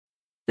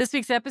This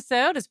week's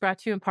episode is brought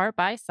to you in part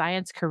by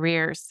Science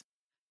Careers.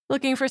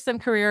 Looking for some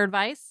career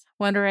advice?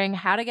 Wondering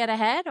how to get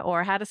ahead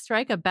or how to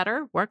strike a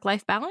better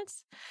work-life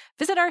balance?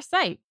 Visit our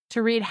site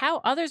to read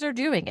how others are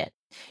doing it.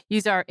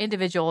 Use our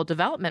individual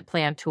development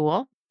plan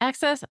tool,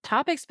 access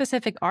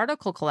topic-specific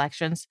article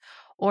collections,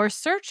 or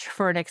search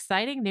for an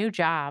exciting new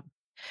job.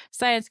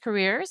 Science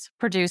Careers,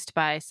 produced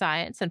by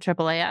Science and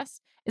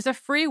AAAS, is a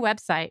free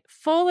website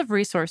full of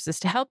resources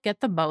to help get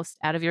the most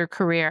out of your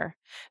career.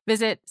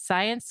 Visit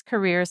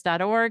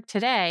sciencecareers.org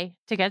today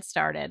to get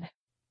started.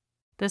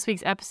 This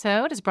week's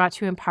episode is brought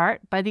to you in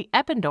part by the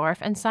Eppendorf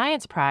and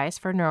Science Prize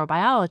for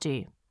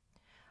Neurobiology.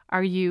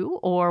 Are you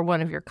or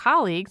one of your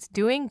colleagues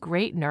doing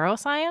great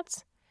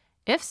neuroscience?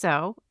 If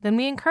so, then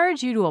we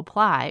encourage you to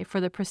apply for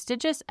the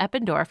prestigious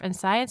Eppendorf and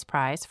Science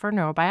Prize for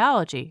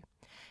Neurobiology,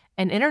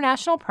 an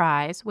international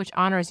prize which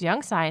honors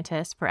young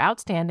scientists for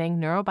outstanding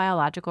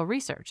neurobiological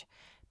research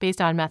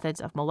based on methods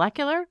of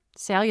molecular,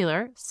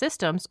 cellular,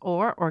 systems,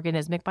 or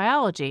organismic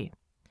biology.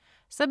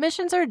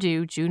 Submissions are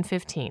due June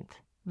 15th.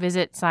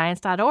 Visit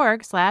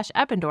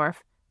science.org/Eppendorf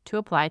to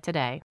apply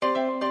today.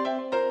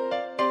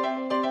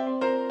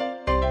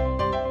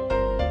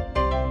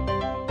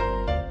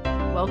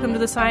 Welcome to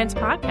the Science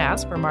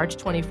Podcast for March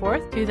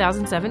 24th,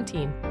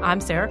 2017. I'm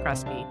Sarah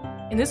Crespi.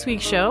 In this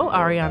week's show,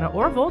 Ariana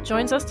Orville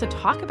joins us to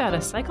talk about a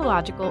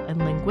psychological and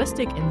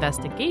linguistic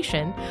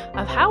investigation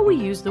of how we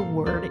use the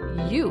word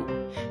you.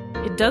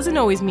 It doesn't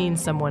always mean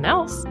someone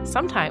else.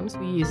 Sometimes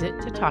we use it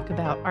to talk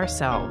about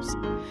ourselves.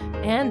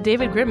 And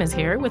David Grimm is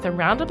here with a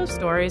roundup of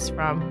stories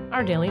from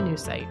our daily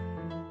news site.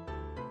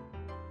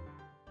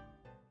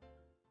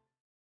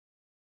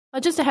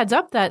 Just a heads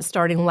up that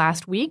starting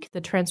last week,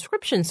 the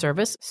transcription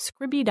service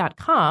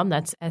Scribie.com,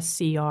 that's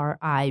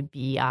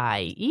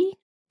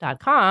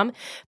SCRIBIE.com,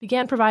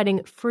 began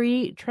providing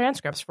free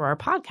transcripts for our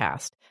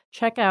podcast.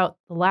 Check out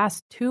the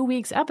last 2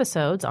 weeks'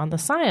 episodes on the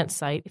Science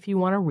site if you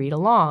want to read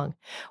along.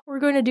 We're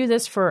going to do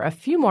this for a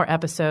few more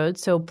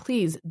episodes, so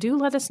please do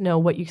let us know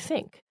what you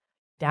think.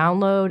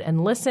 Download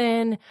and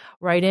listen,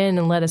 write in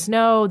and let us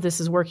know, this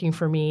is working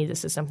for me,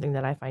 this is something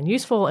that I find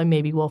useful, and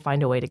maybe we'll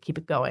find a way to keep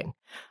it going.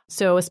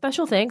 So a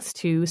special thanks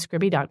to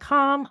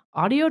Scribie.com,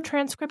 audio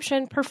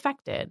transcription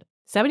perfected.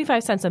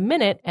 75 cents a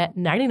minute at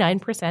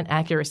 99%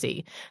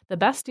 accuracy. The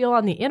best deal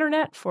on the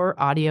internet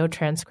for audio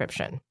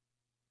transcription.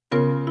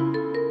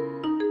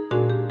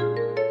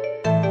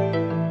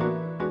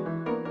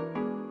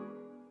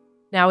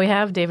 Now we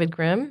have David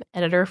Grimm,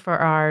 editor for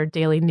our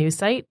daily news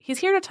site. He's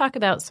here to talk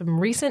about some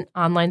recent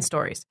online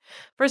stories.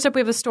 First up,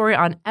 we have a story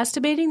on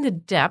estimating the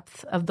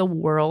depth of the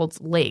world's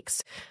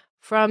lakes.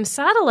 From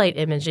satellite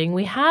imaging,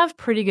 we have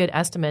pretty good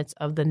estimates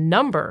of the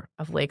number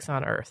of lakes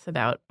on Earth,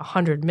 about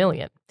 100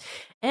 million.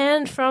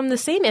 And from the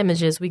same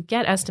images, we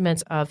get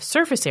estimates of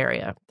surface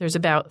area. There's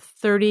about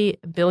 30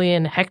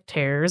 billion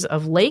hectares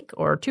of lake,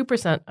 or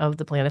 2% of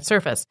the planet's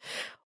surface.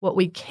 What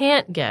we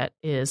can't get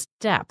is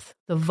depth,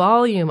 the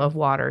volume of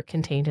water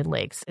contained in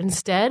lakes.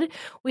 Instead,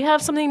 we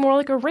have something more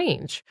like a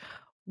range.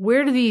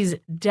 Where do these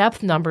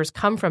depth numbers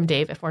come from,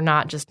 Dave, if we're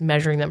not just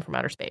measuring them from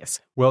outer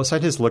space? Well,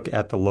 scientists look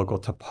at the local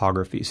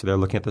topography. So they're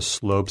looking at the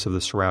slopes of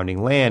the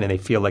surrounding land, and they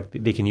feel like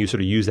they can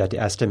use that to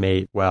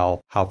estimate,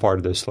 well, how far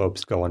do those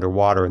slopes go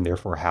underwater and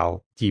therefore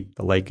how deep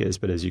the lake is.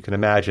 But as you can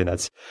imagine,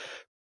 that's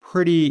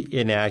pretty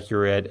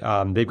inaccurate.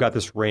 They've got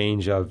this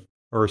range of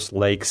Earth's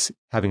lakes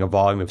having a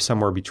volume of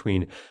somewhere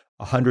between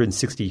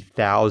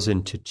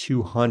 160,000 to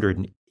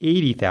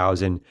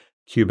 280,000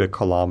 cubic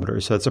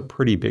kilometers. So that's a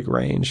pretty big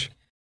range.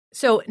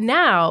 So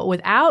now,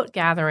 without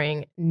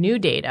gathering new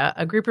data,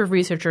 a group of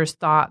researchers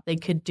thought they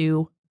could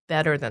do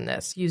better than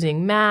this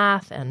using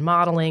math and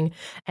modeling.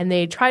 And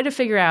they tried to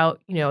figure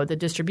out, the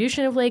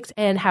distribution of lakes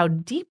and how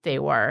deep they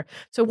were.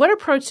 So what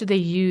approach did they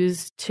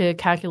use to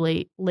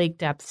calculate lake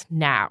depths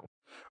now?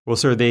 Well,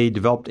 sir, they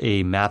developed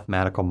a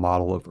mathematical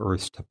model of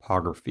Earth's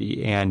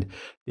topography, and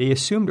they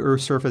assumed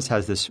Earth's surface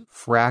has this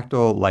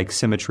fractal-like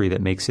symmetry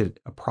that makes it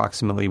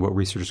approximately what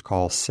researchers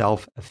call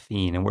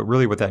self-affine. And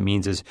what that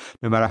means is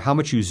no matter how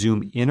much you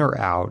zoom in or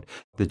out,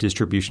 the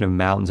distribution of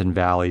mountains and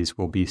valleys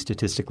will be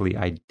statistically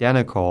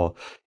identical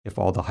if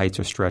all the heights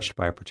are stretched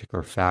by a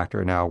particular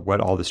factor. Now,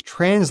 what all this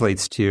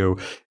translates to,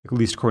 at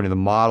least according to the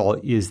model,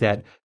 is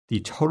that the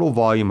total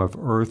volume of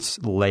Earth's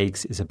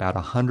lakes is about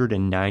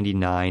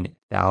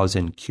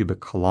 199,000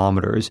 cubic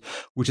kilometers,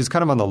 which is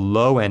kind of on the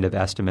low end of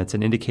estimates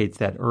and indicates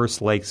that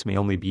Earth's lakes may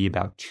only be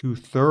about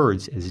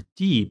 2/3 as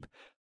deep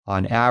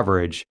on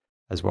average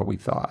as what we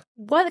thought.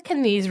 What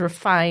can these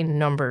refined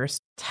numbers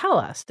tell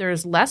us?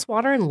 There's less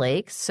water in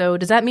lakes, so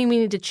does that mean we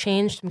need to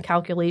change some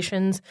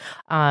calculations,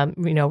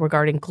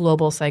 regarding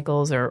global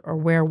cycles or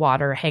where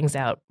water hangs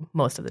out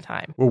most of the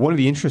time? Well, one of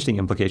the interesting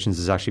implications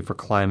is actually for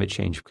climate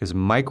change, because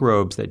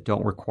microbes that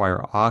don't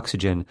require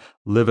oxygen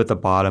live at the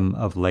bottom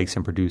of lakes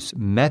and produce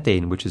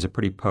methane, which is a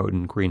pretty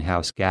potent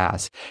greenhouse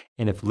gas.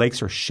 And if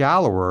lakes are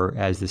shallower,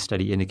 as the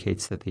study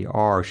indicates that they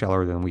are,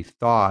 shallower than we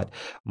thought,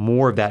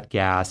 more of that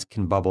gas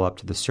can bubble up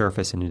to the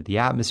surface and into the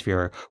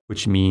atmosphere,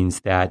 which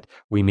means that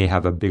we may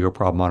have a bigger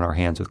problem on our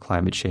hands with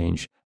climate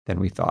change than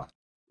we thought.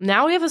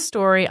 Now we have a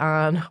story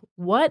on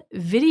what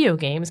video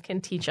games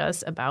can teach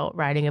us about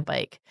riding a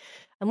bike.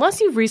 Unless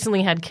you've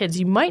recently had kids,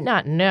 you might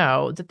not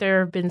know that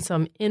there have been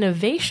some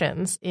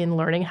innovations in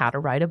learning how to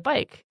ride a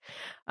bike.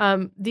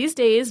 These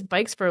days,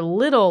 bikes for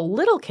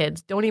little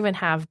kids don't even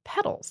have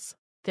pedals.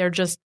 They're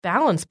just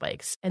balance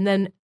bikes. And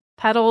then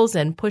pedals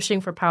and pushing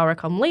for power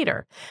come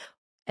later.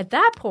 At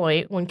that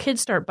point, when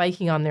kids start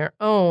biking on their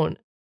own,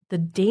 the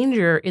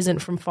danger isn't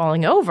from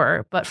falling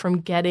over, but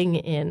from getting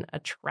in a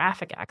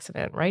traffic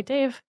accident. Right,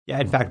 Dave? Yeah,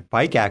 in fact,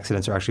 bike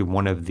accidents are actually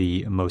one of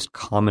the most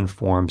common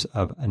forms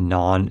of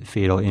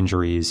non-fatal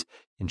injuries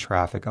in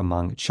traffic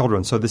among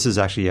children. So this is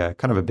actually a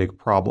kind of a big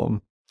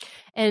problem.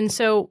 And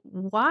so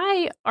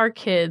why are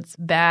kids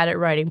bad at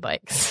riding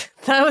bikes?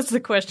 That was the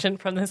question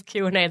from this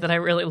Q&A that I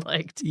really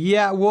liked.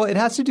 Yeah, well, it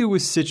has to do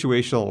with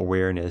situational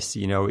awareness.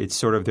 It's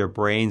sort of their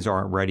brains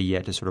aren't ready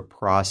yet to sort of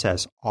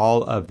process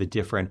all of the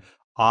different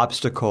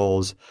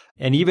obstacles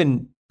and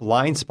even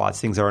blind spots,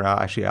 things that are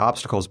not actually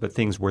obstacles, but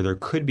things where there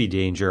could be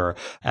danger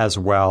as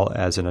well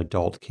as an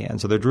adult can.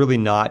 So they're really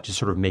not just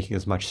sort of making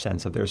as much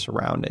sense of their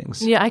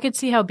surroundings. Yeah, I could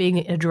see how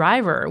being a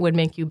driver would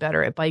make you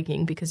better at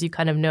biking because you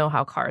kind of know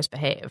how cars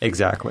behave.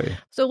 Exactly.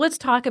 So let's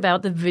talk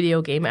about the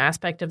video game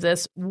aspect of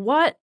this.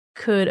 What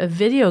could a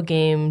video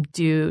game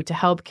do to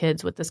help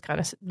kids with this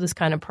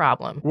kind of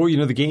problem? Well,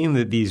 the game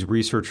that these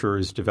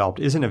researchers developed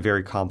isn't a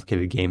very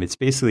complicated game. It's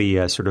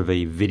basically sort of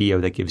a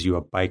video that gives you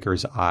a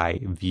biker's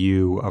eye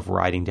view of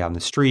riding down the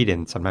street.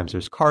 And sometimes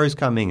there's cars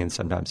coming and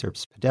sometimes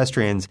there's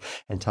pedestrians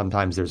and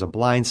sometimes there's a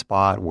blind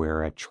spot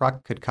where a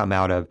truck could come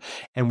out of.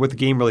 And what the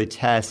game really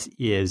tests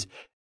is,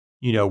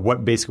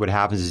 what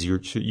happens is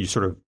you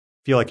sort of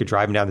feel like you're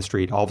driving down the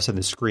street. All of a sudden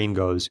the screen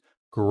goes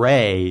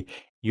gray.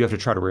 You have to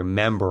try to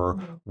remember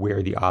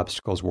where the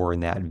obstacles were in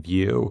that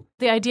view.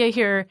 The idea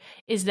here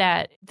is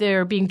that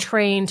they're being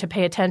trained to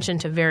pay attention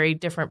to very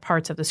different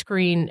parts of the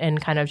screen and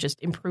kind of just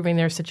improving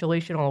their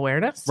situational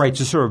awareness. Right,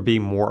 just sort of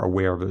being more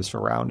aware of their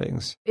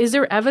surroundings. Is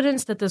there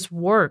evidence that this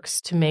works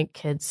to make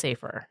kids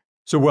safer?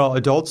 So, well,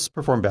 adults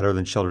perform better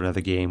than children at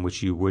the game,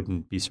 which you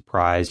wouldn't be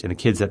surprised. And the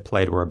kids that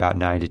played were about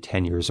 9 to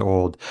 10 years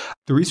old.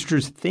 The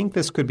researchers think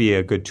this could be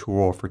a good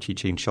tool for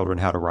teaching children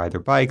how to ride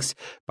their bikes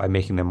by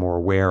making them more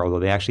aware, although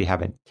they actually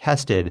haven't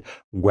tested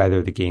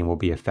whether the game will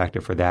be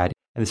effective for that.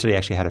 And the study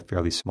actually had a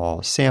fairly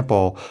small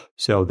sample,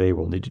 so they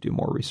will need to do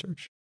more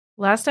research.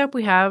 Last up,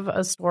 we have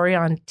a story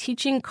on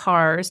teaching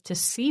cars to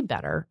see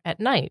better at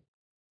night.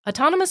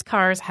 Autonomous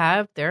cars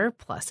have their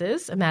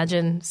pluses.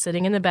 Imagine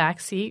sitting in the back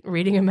seat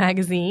reading a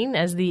magazine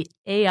as the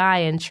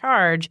AI in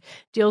charge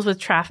deals with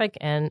traffic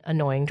and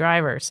annoying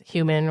drivers,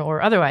 human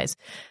or otherwise.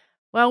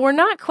 Well, we're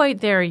not quite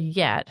there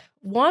yet.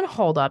 One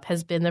holdup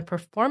has been the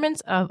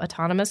performance of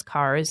autonomous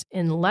cars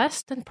in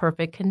less than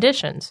perfect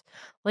conditions,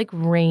 like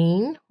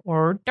rain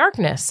or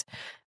darkness.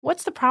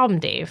 What's the problem,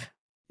 Dave?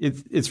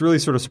 It's really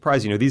sort of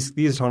surprising.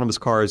 These autonomous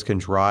cars can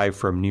drive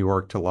from New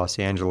York to Los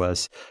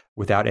Angeles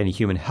without any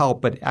human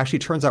help. But it actually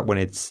turns out when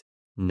it's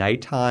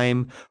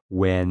nighttime,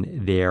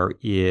 when there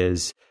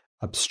is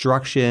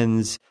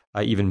obstructions,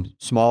 even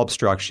small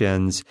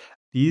obstructions,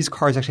 these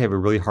cars actually have a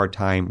really hard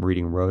time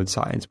reading road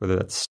signs, whether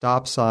that's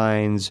stop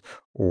signs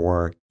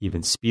or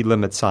even speed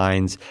limit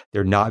signs.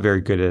 They're not very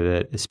good at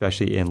it,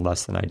 especially in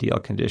less than ideal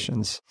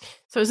conditions.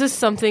 So is this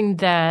something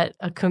that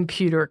a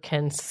computer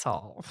can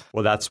solve?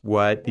 Well, that's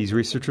what these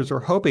researchers are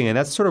hoping. And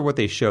that's sort of what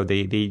they showed.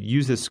 They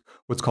use this,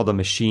 what's called a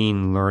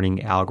machine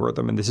learning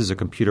algorithm. And this is a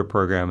computer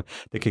program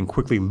that can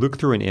quickly look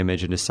through an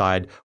image and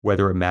decide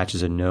whether it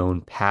matches a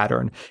known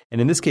pattern. And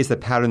in this case, the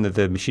pattern that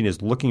the machine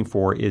is looking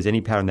for is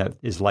any pattern that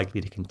is likely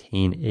to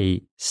contain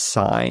a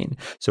sign.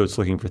 So it's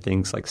looking for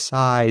things like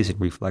size and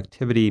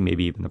reflectivity,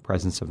 maybe even the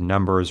presence of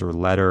numbers or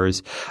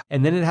letters.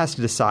 And then it has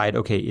to decide,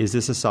 okay, is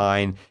this a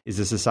sign? Is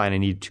this a sign I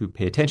need to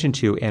pay attention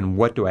to? And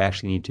what do I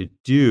actually need to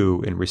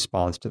do in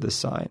response to this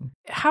sign?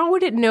 How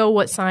would it know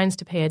what signs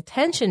to pay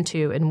attention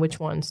to and which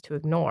ones to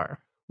ignore?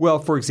 Well,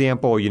 for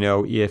example,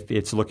 if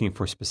it's looking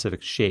for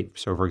specific shape.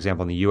 So, for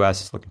example, in the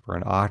U.S., it's looking for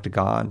an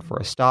octagon for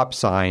a stop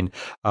sign,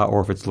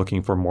 or if it's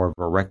looking for more of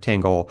a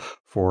rectangle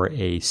for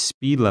a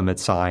speed limit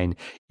sign,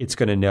 it's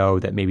going to know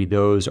that maybe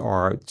those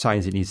are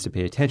signs it needs to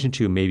pay attention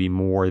to, maybe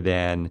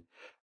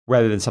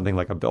rather than something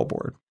like a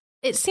billboard.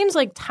 It seems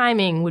like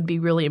timing would be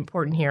really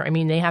important here. I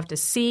mean, they have to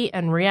see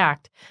and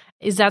react.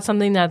 Is that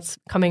something that's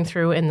coming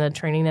through in the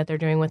training that they're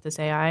doing with this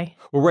AI?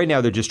 Well, right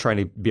now they're just trying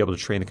to be able to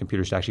train the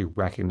computers to actually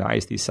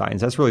recognize these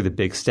signs. That's really the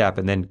big step.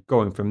 And then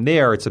going from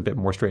there, it's a bit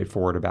more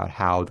straightforward about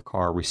how the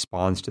car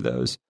responds to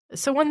those.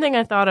 So one thing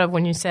I thought of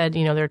when you said,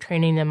 they're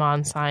training them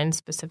on signs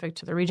specific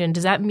to the region,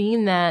 does that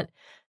mean that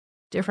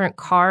different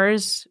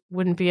cars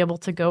wouldn't be able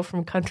to go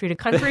from country to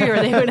country, or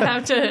they would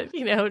have to,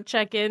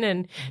 check in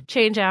and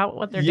change out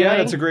what they're doing? Yeah,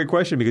 that's a great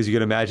question, because you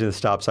can imagine the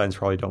stop signs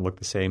probably don't look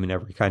the same in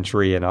every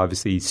country. And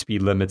obviously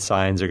speed limit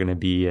signs are going to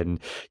be in,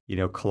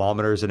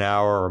 kilometers an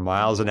hour or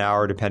miles an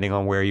hour, depending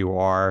on where you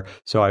are.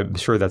 So I'm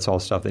sure that's all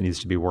stuff that needs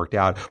to be worked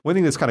out. One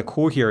thing that's kind of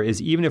cool here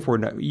is even if we're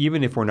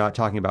not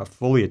talking about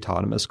fully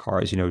autonomous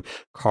cars,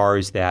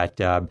 cars that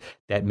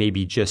that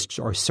maybe just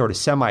are sort of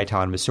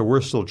semi-autonomous. So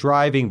we're still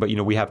driving, but,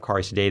 we have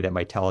cars today that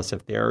might tell us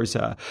if there's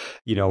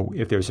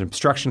if there's an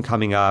obstruction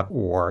coming up,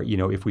 or,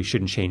 if we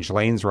shouldn't change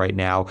lanes right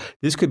now.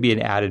 This could be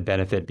an added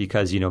benefit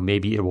because,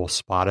 maybe it will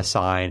spot a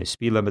sign, a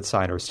speed limit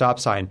sign or a stop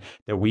sign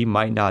that we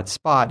might not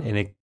spot, and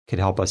it could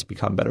help us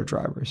become better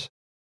drivers.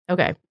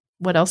 Okay.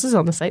 What else is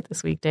on the site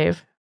this week,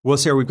 Dave? Well,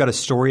 Sarah, we've got a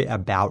story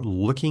about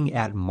looking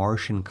at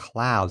Martian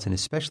clouds, and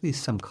especially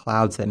some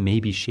clouds that may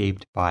be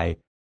shaped by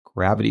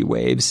gravity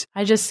waves.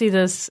 I just see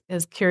this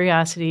as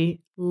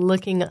curiosity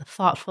looking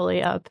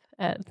thoughtfully up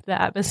at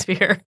the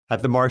atmosphere.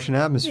 At the Martian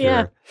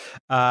atmosphere.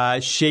 Yeah.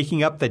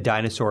 Shaking up the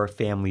dinosaur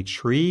family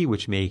tree,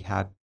 which may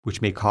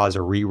cause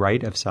a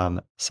rewrite of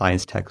some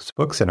science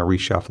textbooks and a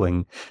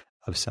reshuffling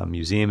of some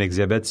museum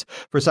exhibits.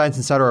 For Science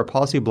Insider, our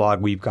policy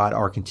blog, we've got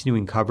our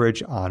continuing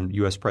coverage on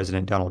U.S.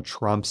 President Donald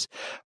Trump's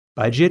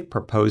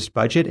proposed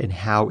budget, and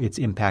how it's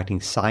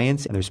impacting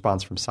science and the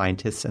response from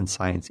scientists and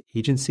science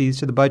agencies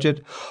to the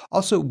budget.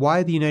 Also,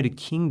 why the United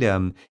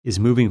Kingdom is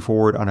moving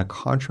forward on a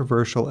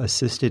controversial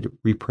assisted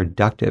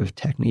reproductive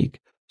technique.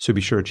 So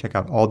be sure to check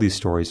out all these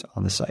stories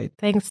on the site.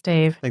 Thanks,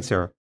 Dave. Thanks,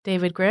 Sarah.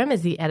 David Grimm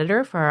is the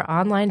editor for our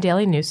online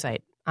daily news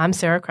site. I'm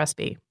Sarah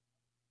Crespi.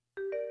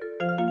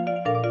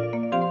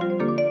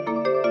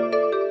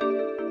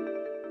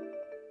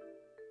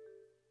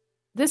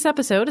 This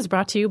episode is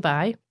brought to you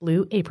by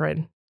Blue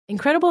Apron.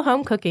 Incredible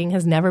home cooking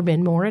has never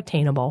been more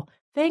attainable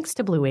thanks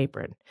to Blue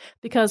Apron.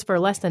 Because for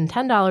less than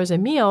 $10 a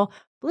meal,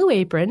 Blue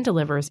Apron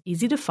delivers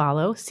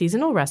easy-to-follow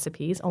seasonal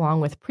recipes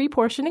along with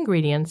pre-portioned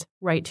ingredients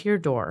right to your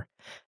door.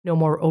 No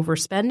more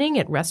overspending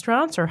at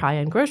restaurants or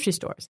high-end grocery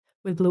stores.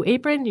 With Blue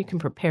Apron, you can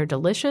prepare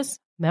delicious,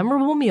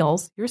 memorable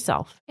meals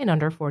yourself in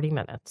under 40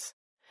 minutes.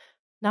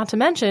 Not to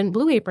mention,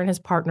 Blue Apron has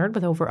partnered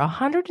with over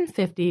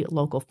 150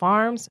 local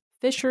farms,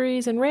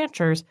 fisheries, and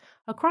ranchers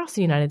across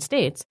the United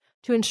States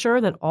to ensure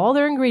that all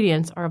their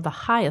ingredients are of the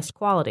highest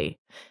quality.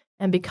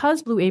 And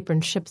because Blue Apron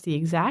ships the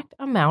exact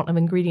amount of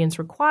ingredients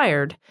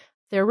required,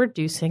 they're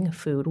reducing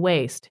food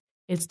waste.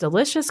 It's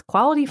delicious,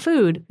 quality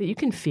food that you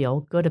can feel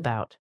good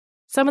about.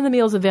 Some of the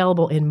meals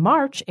available in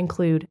March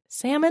include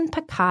salmon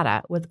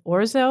piccata with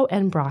orzo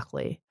and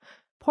broccoli,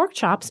 pork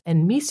chops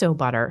and miso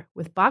butter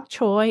with bok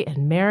choy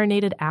and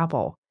marinated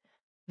apple,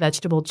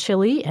 vegetable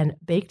chili and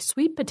baked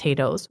sweet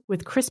potatoes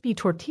with crispy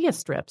tortilla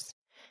strips,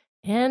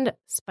 and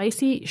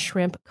spicy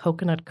shrimp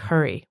coconut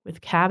curry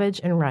with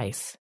cabbage and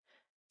rice.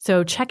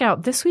 So check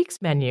out this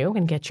week's menu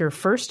and get your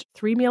first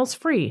 3 meals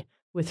free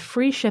with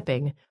free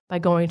shipping by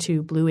going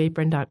to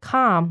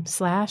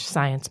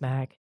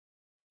blueapron.com/sciencemag.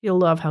 You'll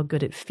love how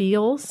good it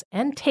feels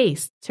and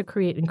tastes to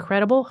create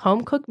incredible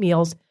home-cooked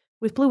meals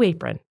with Blue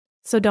Apron.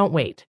 So don't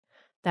wait.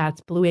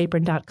 That's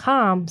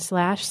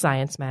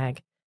blueapron.com/sciencemag.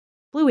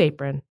 Blue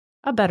Apron,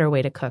 a better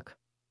way to cook.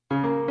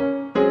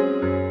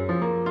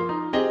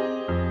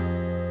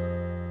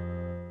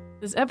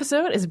 This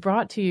episode is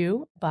brought to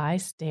you by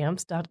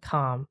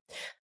Stamps.com.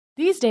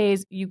 These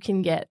days, you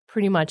can get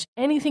pretty much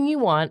anything you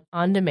want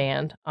on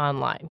demand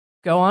online.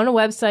 Go on a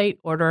website,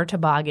 order a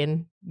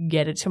toboggan,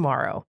 get it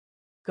tomorrow.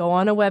 Go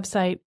on a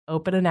website,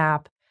 open an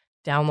app,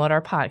 download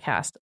our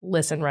podcast,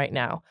 listen right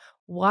now.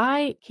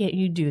 Why can't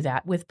you do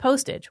that with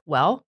postage?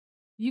 Well,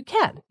 you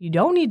can. You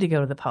don't need to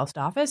go to the post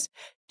office,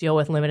 deal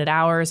with limited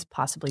hours,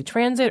 possibly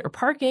transit or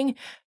parking.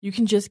 You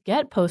can just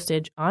get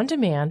postage on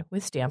demand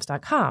with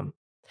Stamps.com.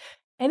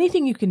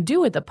 Anything you can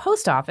do at the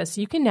post office,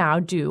 you can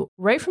now do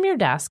right from your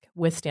desk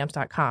with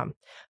Stamps.com.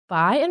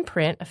 Buy and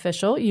print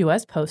official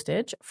U.S.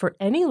 postage for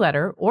any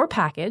letter or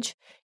package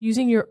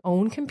using your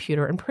own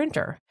computer and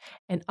printer.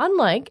 And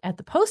unlike at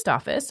the post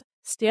office,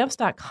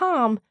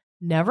 Stamps.com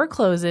never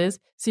closes,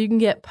 so you can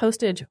get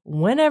postage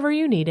whenever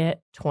you need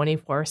it,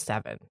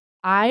 24/7.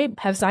 I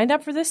have signed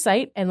up for this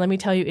site, and let me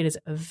tell you, it is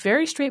a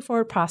very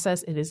straightforward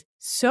process. It is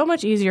so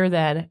much easier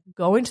than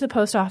going to the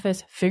post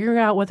office, figuring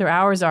out what their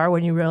hours are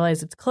when you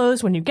realize it's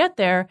closed when you get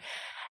there,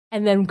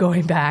 and then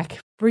going back,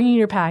 bringing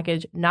your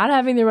package, not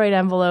having the right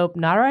envelope,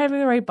 not having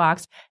the right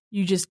box.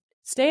 You just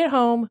stay at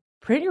home,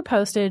 print your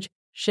postage,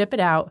 ship it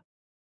out,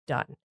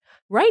 done.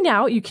 Right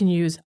now, you can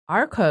use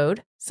our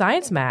code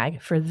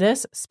ScienceMag for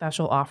this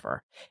special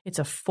offer. It's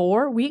a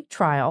 4-week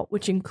trial,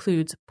 which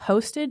includes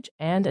postage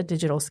and a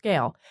digital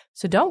scale.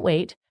 So don't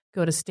wait.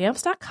 Go to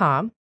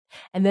Stamps.com.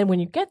 And then when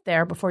you get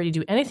there, before you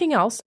do anything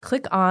else,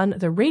 click on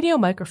the radio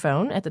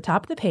microphone at the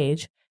top of the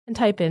page and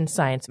type in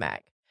ScienceMag.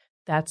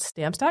 That's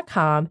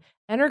Stamps.com.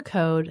 Enter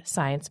code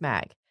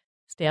ScienceMag.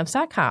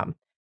 Stamps.com.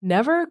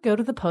 Never go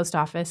to the post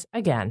office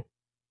again.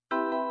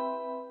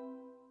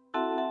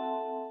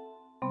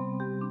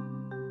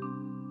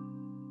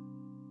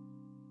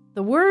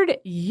 The word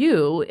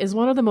you is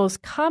one of the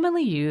most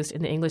commonly used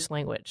in the English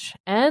language.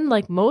 And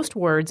like most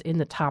words in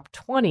the top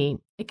 20,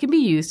 it can be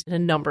used in a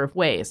number of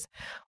ways.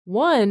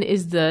 One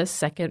is the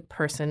second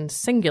person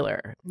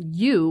singular.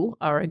 You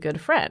are a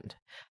good friend,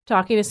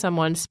 talking to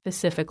someone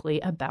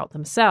specifically about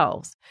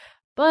themselves.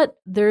 But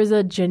there's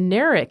a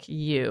generic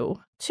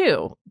you,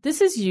 too.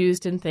 This is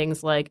used in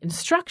things like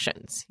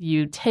instructions.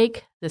 You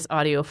take this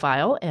audio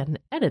file and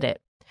edit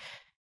it.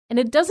 and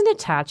it doesn't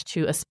attach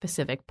to a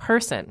specific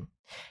person.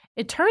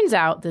 It turns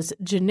out this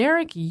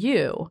generic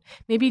you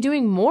may be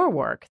doing more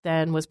work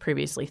than was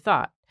previously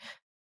thought.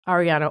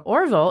 Ariana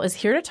Orville is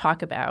here to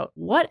talk about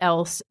what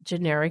else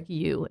generic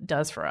you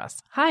does for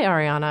us. Hi,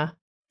 Ariana.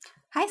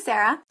 Hi,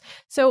 Sarah.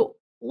 So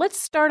let's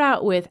start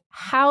out with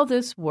how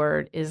this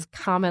word is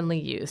commonly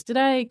used. Did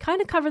I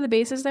kind of cover the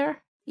bases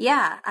there?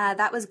 Yeah,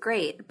 that was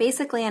great.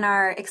 Basically, in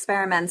our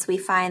experiments, we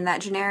find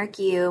that generic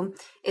you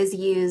is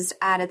used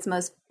at its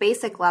most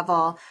basic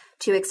level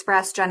to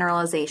express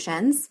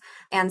generalizations.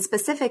 And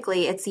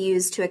specifically, it's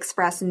used to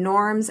express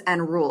norms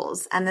and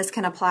rules. And this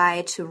can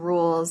apply to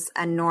rules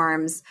and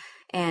norms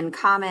in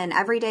common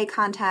everyday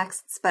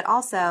contexts, but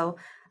also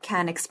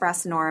can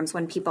express norms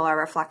when people are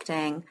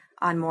reflecting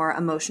on more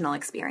emotional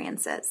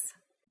experiences.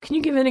 Can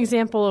you give an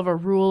example of a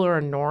rule or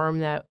a norm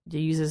that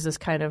uses this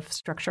kind of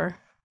structure?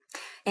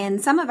 In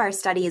some of our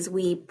studies,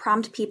 we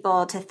prompt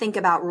people to think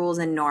about rules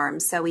and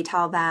norms. So we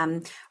tell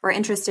them we're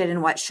interested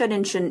in what should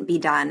and shouldn't be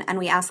done. And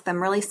we ask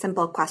them really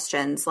simple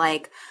questions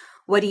like,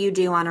 what do you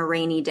do on a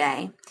rainy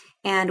day?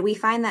 And we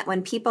find that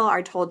when people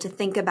are told to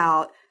think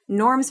about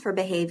norms for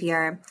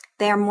behavior,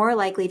 they are more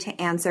likely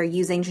to answer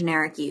using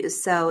generic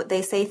use. So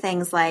they say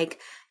things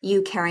like,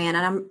 you carry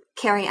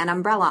an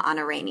umbrella on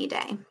a rainy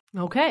day.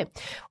 Okay.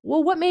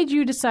 Well, what made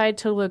you decide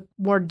to look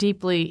more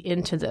deeply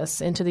into this,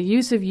 into the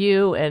use of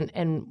you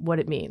and what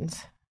it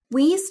means?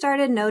 We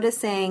started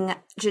noticing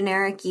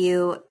generic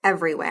you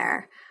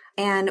everywhere.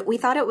 And we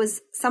thought it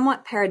was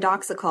somewhat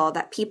paradoxical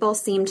that people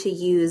seem to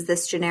use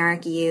this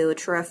generic you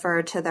to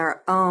refer to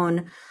their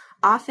own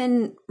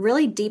often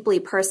really deeply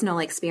personal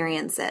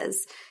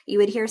experiences. You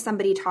would hear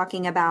somebody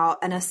talking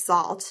about an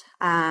assault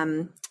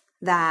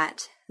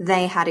that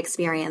they had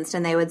experienced,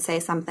 and they would say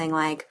something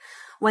like,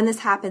 when this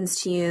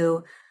happens to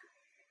you,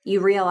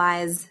 you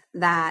realize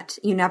that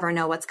you never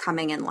know what's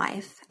coming in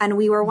life. And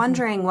we were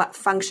wondering what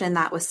function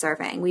that was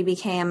serving. We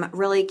became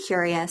really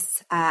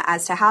curious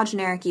as to how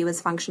generic you was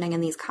functioning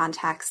in these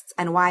contexts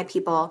and why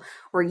people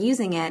were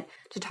using it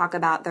to talk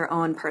about their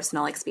own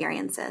personal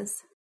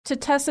experiences. To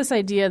test this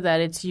idea that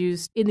it's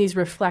used in these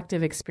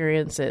reflective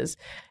experiences,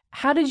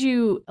 how did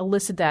you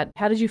elicit that?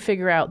 How did you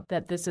figure out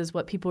that this is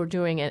what people were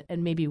doing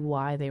and maybe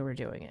why they were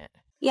doing it?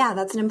 Yeah,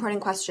 that's an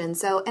important question.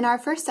 So in our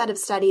first set of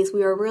studies,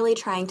 we were really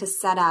trying to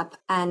set up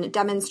and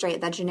demonstrate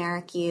that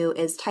generic you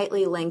is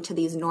tightly linked to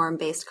these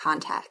norm-based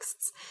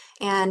contexts.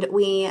 And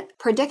we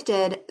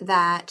predicted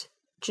that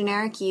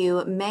generic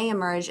you may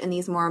emerge in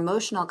these more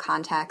emotional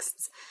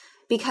contexts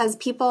because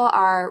people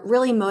are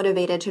really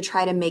motivated to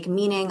try to make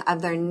meaning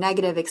of their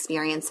negative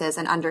experiences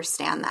and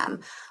understand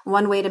them.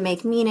 One way to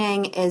make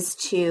meaning is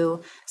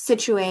to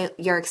situate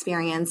your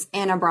experience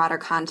in a broader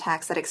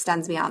context that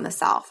extends beyond the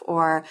self,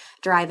 or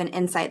derive an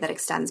insight that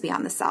extends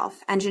beyond the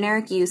self. And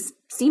generic use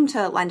seemed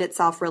to lend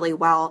itself really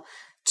well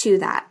to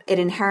that. It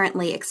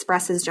inherently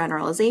expresses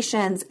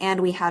generalizations,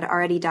 and we had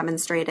already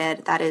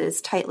demonstrated that it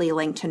is tightly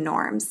linked to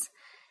norms.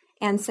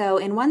 And so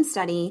in one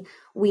study,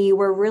 we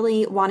were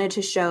really wanted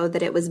to show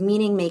that it was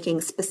meaning making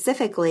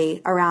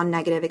specifically around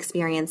negative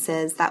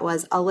experiences that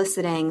was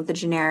eliciting the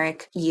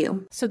generic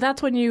you. So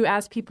that's when you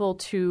ask people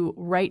to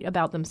write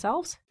about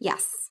themselves?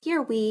 Yes.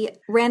 Here we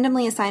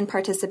randomly assign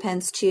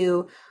participants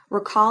to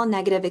recall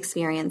negative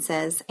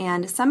experiences,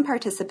 and some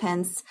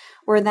participants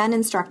were then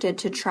instructed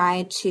to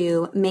try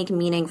to make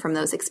meaning from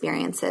those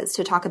experiences,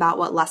 to talk about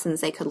what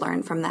lessons they could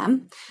learn from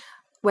them.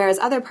 Whereas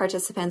other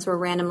participants were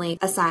randomly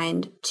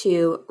assigned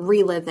to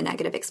relive the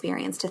negative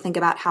experience, to think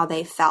about how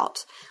they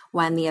felt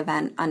when the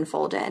event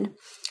unfolded.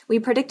 We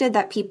predicted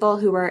that people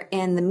who were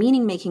in the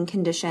meaning-making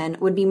condition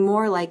would be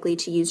more likely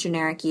to use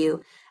generic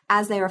you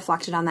as they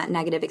reflected on that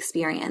negative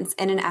experience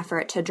in an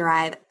effort to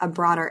derive a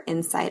broader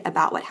insight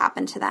about what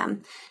happened to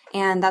them.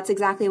 And that's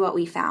exactly what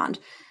we found.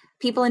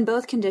 People in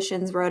both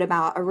conditions wrote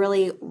about a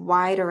really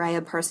wide array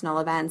of personal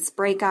events,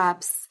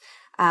 breakups,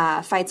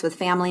 fights with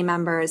family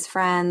members,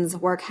 friends,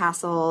 work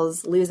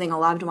hassles, losing a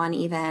loved one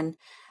even.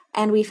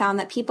 And we found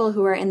that people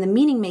who were in the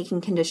meaning-making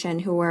condition,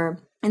 who were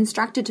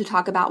instructed to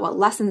talk about what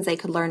lessons they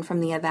could learn from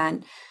the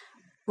event,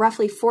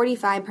 roughly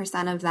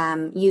 45% of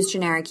them used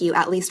generic you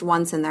at least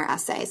once in their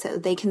essay. So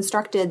they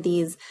constructed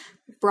these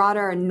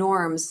broader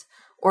norms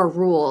or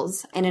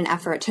rules in an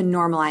effort to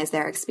normalize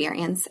their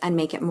experience and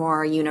make it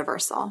more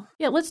universal.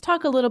 Yeah, let's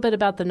talk a little bit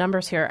about the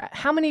numbers here.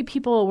 How many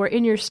people were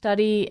in your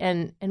study,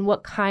 and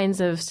what kinds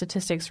of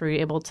statistics were you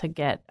able to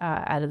get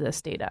out of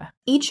this data?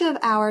 Each of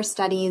our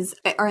studies,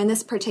 or in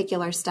this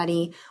particular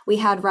study, we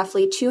had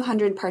roughly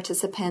 200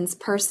 participants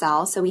per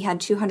cell. So we had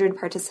 200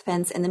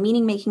 participants in the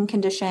meaning-making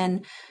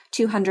condition,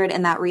 200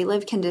 in that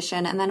relive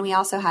condition, and then we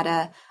also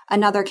had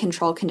another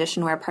control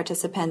condition where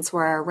participants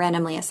were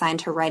randomly assigned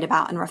to write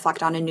about and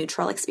reflect on a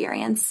neutral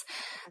experience.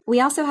 We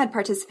also had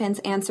participants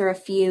answer a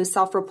few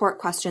self-report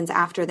questions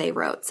after they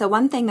wrote. So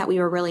one thing that we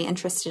were really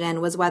interested in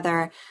was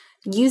whether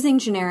using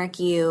generic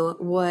you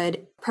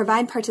would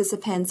provide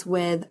participants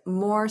with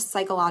more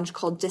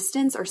psychological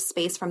distance or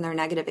space from their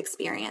negative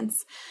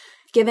experience.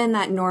 Given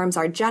that norms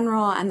are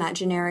general and that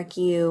generic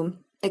you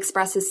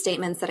expresses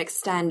statements that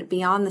extend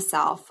beyond the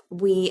self,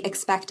 we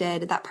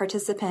expected that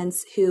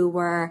participants who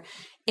were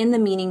in the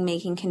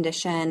meaning-making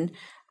condition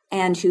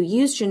and who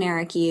used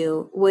generic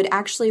you would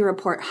actually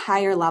report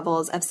higher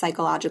levels of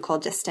psychological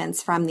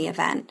distance from the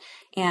event.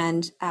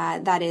 And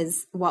that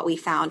is what we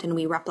found, and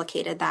we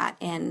replicated that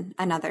in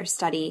another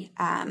study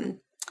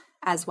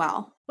as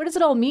well. What does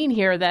it all mean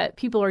here that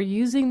people are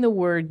using the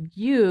word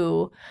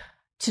you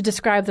to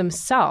describe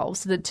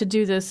themselves, to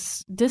do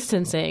this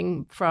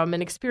distancing from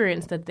an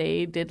experience that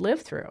they did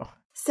live through?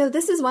 So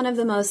this is one of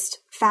the most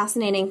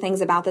fascinating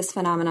things about this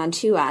phenomenon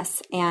to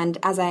us. And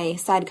as I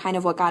said, kind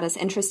of what got us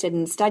interested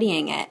in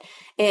studying it.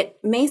 It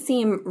may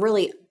seem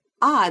really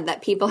odd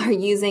that people are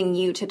using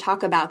you to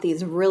talk about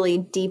these really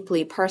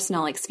deeply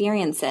personal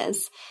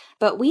experiences.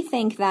 But we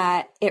think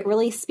that it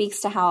really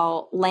speaks to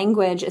how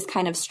language is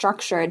kind of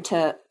structured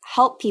to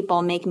help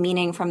people make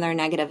meaning from their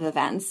negative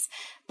events.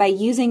 By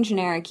using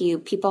generic you,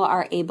 people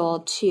are able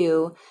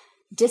to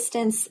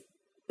distance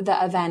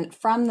the event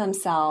from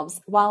themselves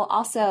while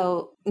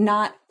also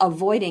not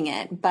avoiding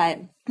it,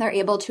 but they're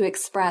able to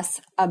express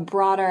a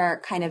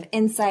broader kind of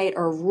insight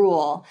or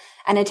rule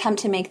and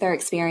attempt to make their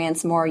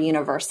experience more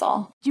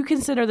universal. Do you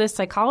consider this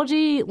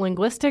psychology,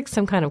 linguistics,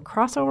 some kind of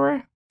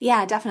crossover?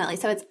 Yeah, definitely.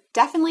 So it's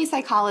definitely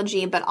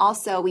psychology, but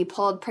also we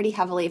pulled pretty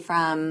heavily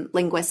from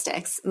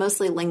linguistics.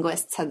 Mostly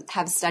linguists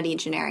have studied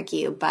generic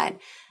you, but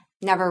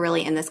never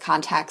really in this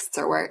context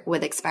or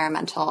with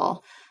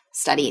experimental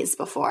studies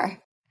before.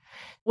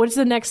 What's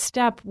the next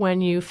step when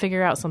you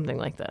figure out something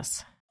like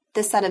this?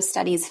 This set of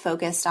studies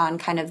focused on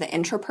kind of the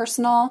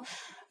intrapersonal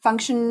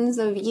functions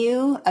of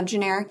you, of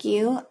generic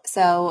you.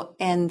 So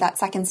in that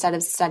second set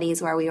of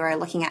studies where we were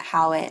looking at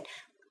how it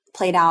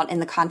played out in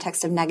the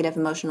context of negative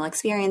emotional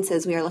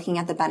experiences, we were looking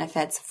at the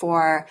benefits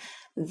for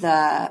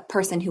the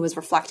person who was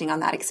reflecting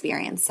on that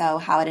experience. So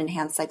how it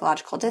enhanced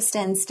psychological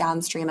distance,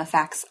 downstream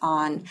effects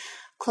on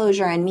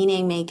closure and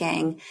meaning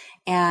making.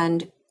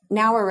 And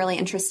now we're really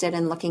interested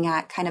in looking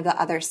at kind of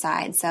the other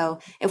side. So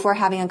if we're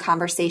having a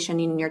conversation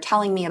and you're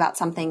telling me about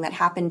something that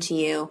happened to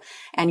you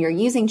and you're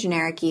using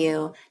generic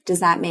you,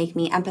 does that make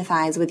me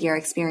empathize with your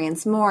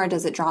experience more?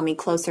 Does it draw me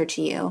closer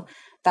to you?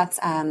 That's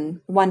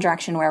one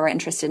direction where we're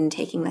interested in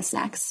taking this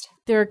next.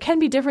 There can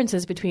be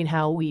differences between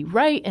how we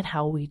write and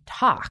how we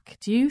talk.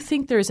 Do you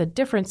think there's a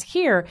difference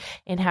here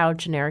in how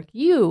generic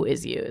you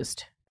is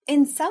used?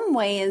 In some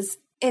ways,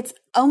 it's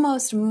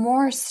almost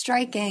more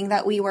striking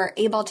that we were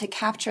able to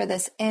capture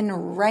this in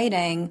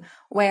writing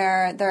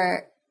where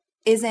there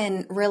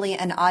isn't really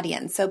an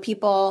audience. So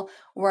people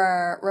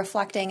were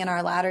reflecting in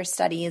our latter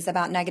studies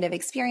about negative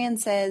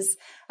experiences.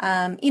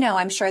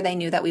 I'm sure they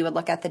knew that we would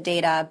look at the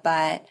data,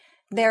 but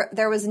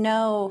there was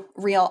no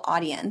real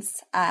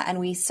audience, and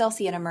we still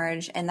see it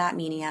emerge in that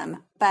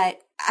medium.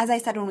 But as I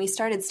said, when we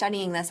started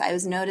studying this, I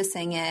was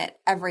noticing it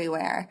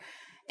everywhere.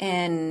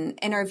 In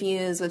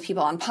interviews with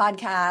people on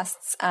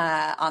podcasts,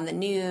 on the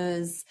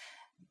news,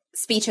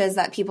 speeches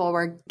that people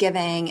were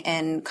giving,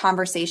 in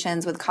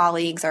conversations with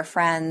colleagues or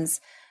friends.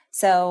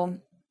 So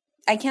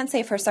I can't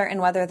say for certain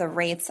whether the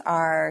rates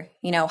are,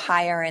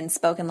 higher in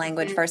spoken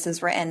language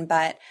versus written,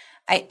 but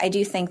I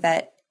do think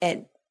that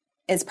it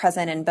is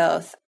present in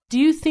both. Do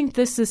you think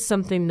this is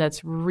something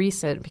that's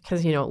recent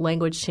because,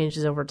 language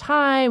changes over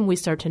time, we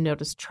start to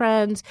notice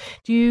trends?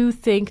 Do you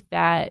think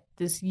that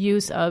this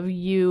use of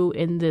you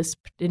in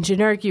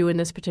generic you in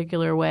this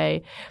particular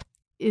way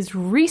is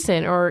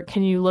recent, or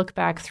can you look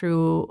back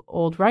through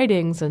old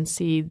writings and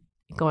see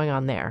going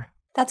on there?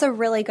 That's a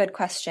really good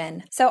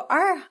question. So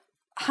our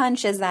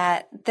hunch is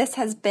that this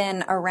has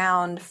been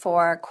around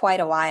for quite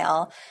a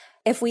while.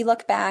 If we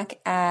look back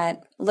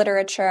at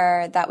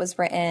literature that was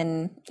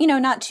written,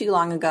 not too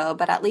long ago,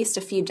 but at least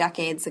a few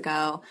decades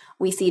ago,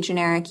 we see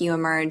generic you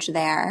emerge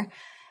there.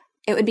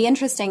 It would be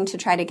interesting to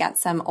try to get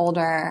some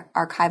older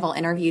archival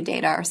interview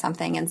data or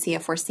something and see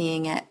if we're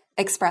seeing it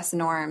express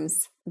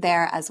norms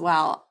there as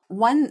well.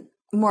 One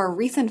more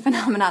recent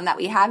phenomenon that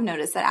we have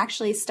noticed that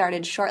actually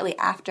started shortly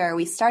after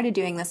we started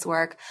doing this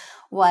work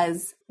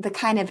was the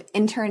kind of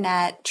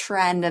internet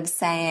trend of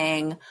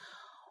saying,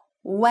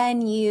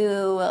 when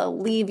you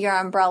leave your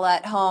umbrella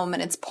at home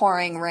and it's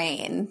pouring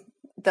rain,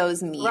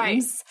 those memes.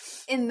 Right.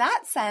 In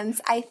that sense,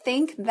 I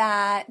think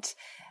that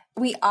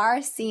we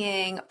are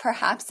seeing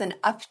perhaps an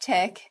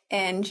uptick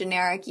in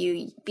generic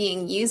you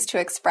being used to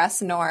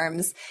express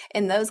norms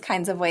in those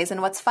kinds of ways.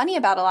 And what's funny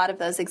about a lot of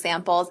those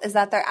examples is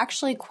that they're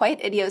actually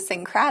quite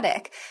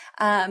idiosyncratic.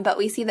 But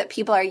we see that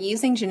people are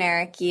using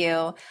generic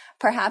you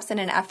perhaps in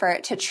an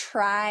effort to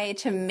try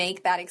to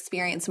make that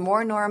experience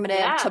more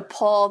normative, to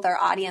pull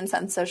their audience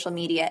on social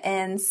media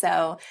in.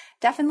 So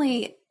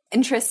definitely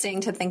interesting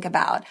to think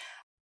about.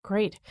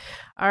 Great.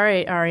 All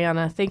right,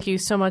 Ariana, thank you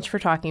so much for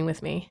talking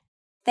with me.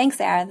 Thanks,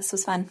 Sarah. This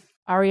was fun.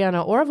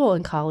 Ariana Orville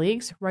and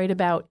colleagues write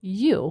about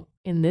you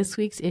in this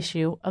week's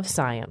issue of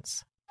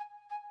Science.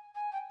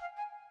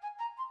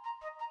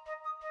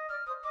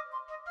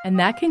 And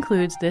that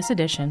concludes this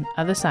edition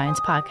of the Science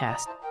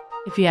Podcast.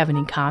 If you have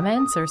any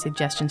comments or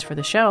suggestions for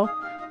the show,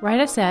 write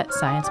us at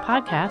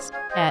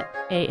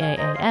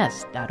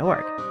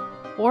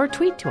sciencepodcast@aaas.org. or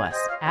tweet to us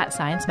at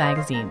Science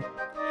Magazine.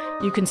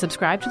 You can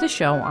subscribe to the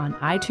show on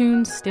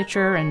iTunes,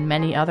 Stitcher, and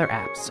many other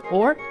apps,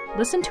 or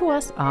listen to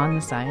us on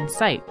the Science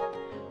site.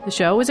 The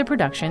show is a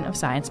production of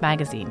Science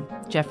Magazine.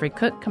 Jeffrey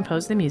Cook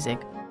composed the music.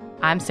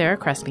 I'm Sarah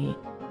Crespi.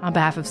 On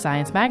behalf of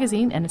Science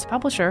Magazine and its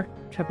publisher,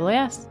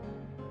 AAAS,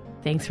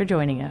 thanks for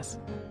joining us.